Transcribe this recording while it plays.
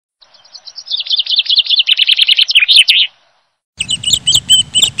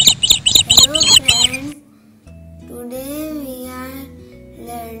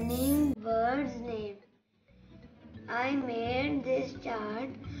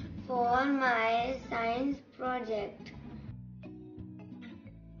for my science project.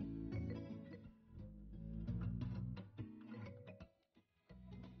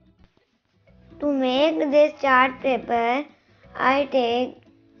 To make this chart paper, I take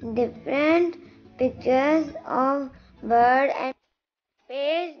different pictures of birds and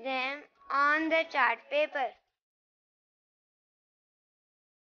paste them on the chart paper.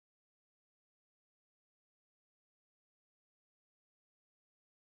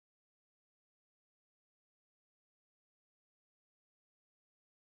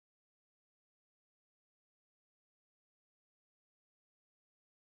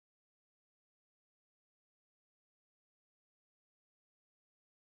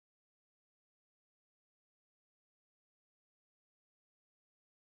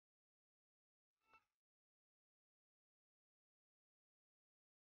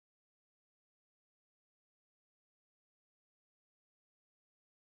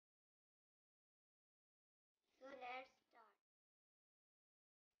 So let's start.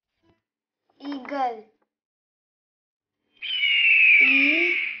 Eagle.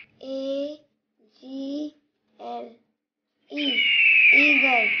 E-A-G-L-E.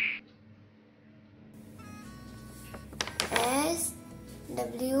 Eagle. S-W-A-N.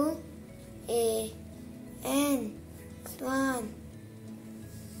 Swan.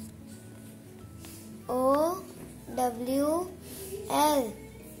 O-W-L.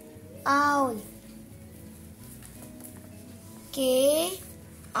 Owl. K-I-N-G.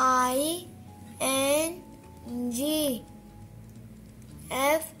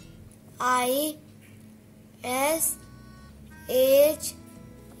 F-I-S-H-E-R.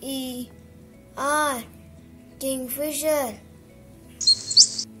 Kingfisher.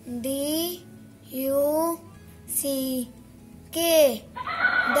 D-U-C-K.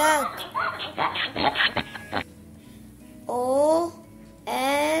 Duck. O-S-T-R-I-C-H.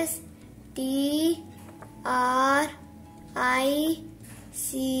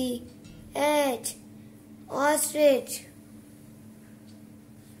 Ostrich.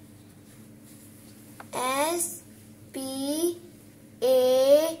 S-P-A-R-R-O-W.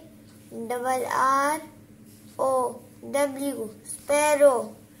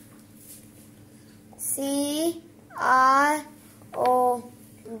 Sparrow. C-R-O-W.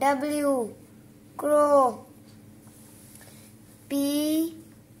 Crow. P-E-N-G-U-I-N.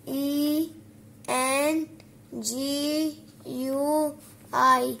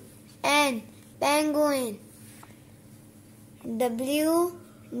 Penguin. W-O-O-D.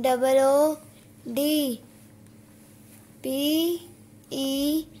 P-E-C-K-E-R.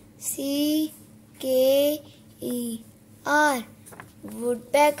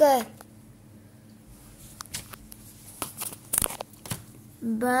 Woodpecker.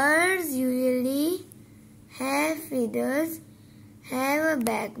 Birds usually have feathers, have a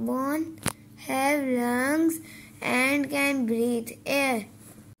backbone, have lungs, and can breathe air.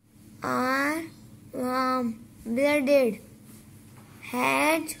 Are warm-blooded.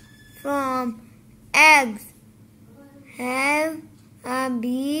 Hatch from eggs. Have a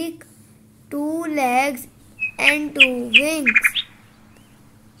beak, 2 legs, and 2 wings.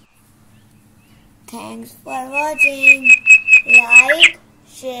 Thanks for watching. Like,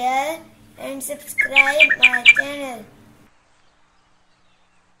 share, and subscribe my channel.